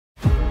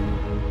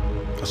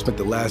I spent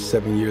the last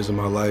 7 years of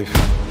my life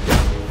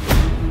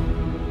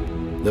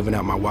living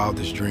out my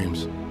wildest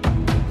dreams.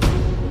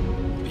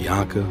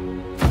 Bianca,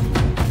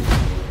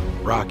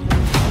 Rocky,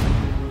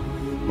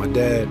 my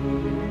dad.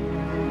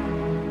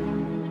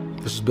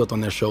 This was built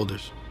on their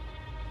shoulders.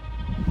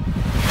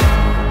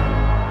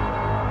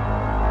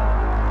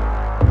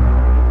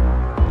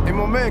 Hey,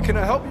 my man, can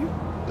I help you?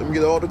 Let me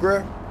get an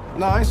autograph.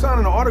 Nah, I ain't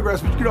signing no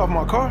autographs, but you get off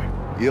my car.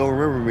 You don't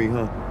remember me,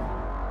 huh?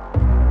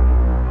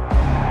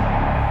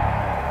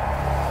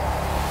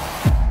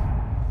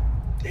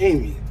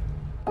 Damien.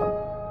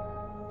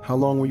 How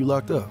long were you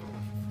locked up?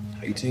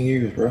 18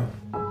 years, bro.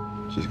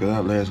 Just got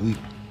out last week.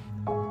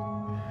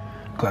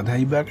 Glad to have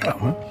you back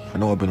out, man. I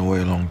know I've been away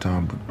a long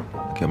time, but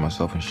I kept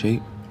myself in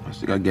shape. I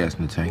still got gas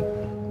in the tank.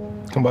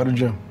 Come by the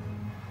gym.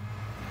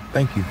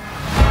 Thank you.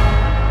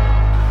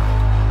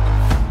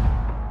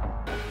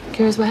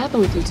 Curious what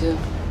happened with you two?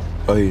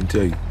 I didn't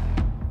tell you.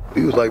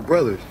 We was like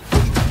brothers.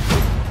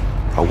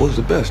 I was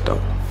the best,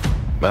 though.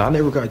 But I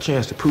never got a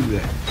chance to prove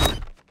that.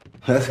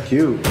 That's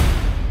cute.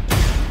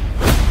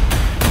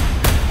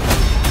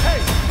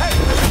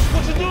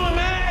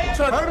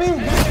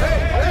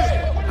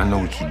 I know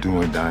what you're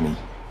doing, Donnie.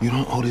 You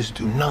don't owe this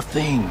to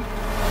nothing.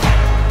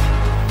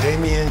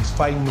 Damien's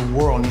fighting the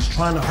world and he's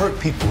trying to hurt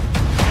people.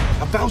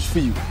 I vouch for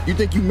you. You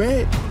think you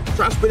mad?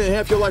 Try spending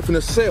half your life in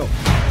a cell.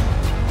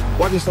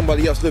 Watching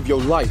somebody else live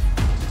your life.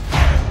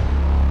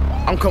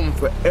 I'm coming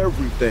for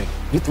everything.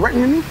 You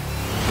threatening me?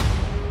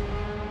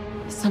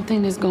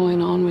 Something is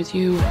going on with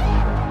you.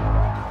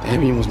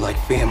 Damien was like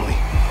family.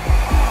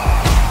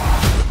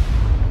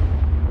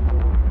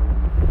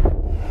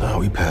 Now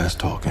we past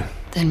talking.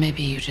 Then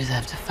maybe you just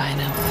have to find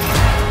him.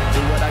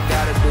 Do what I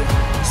gotta do.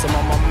 Some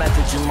of my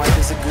methods you might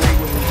disagree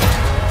with me.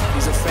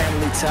 These are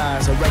family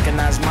ties. I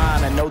recognize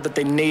mine. I know that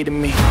they needed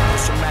me.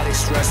 Post-traumatic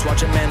stress,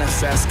 watch it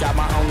manifest. Got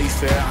my only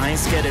fear. I ain't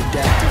scared of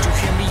that. Did you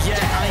hear me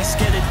yet? I ain't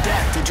scared of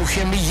that. Did you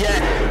hear me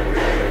yet?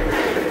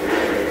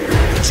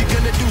 What you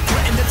gonna do?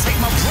 Threaten to take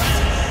my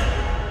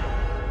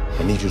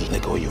breath? I need you to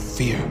let go of your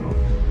fear.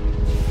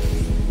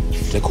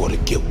 Let go of the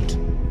guilt.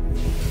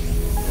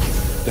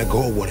 Let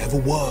go of whatever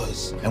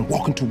was and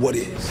walk into what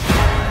is.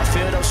 I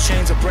feel those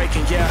chains are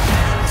breaking, yeah.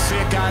 I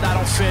fear God, I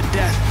don't fear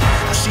death.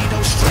 I see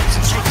those stripes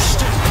and take a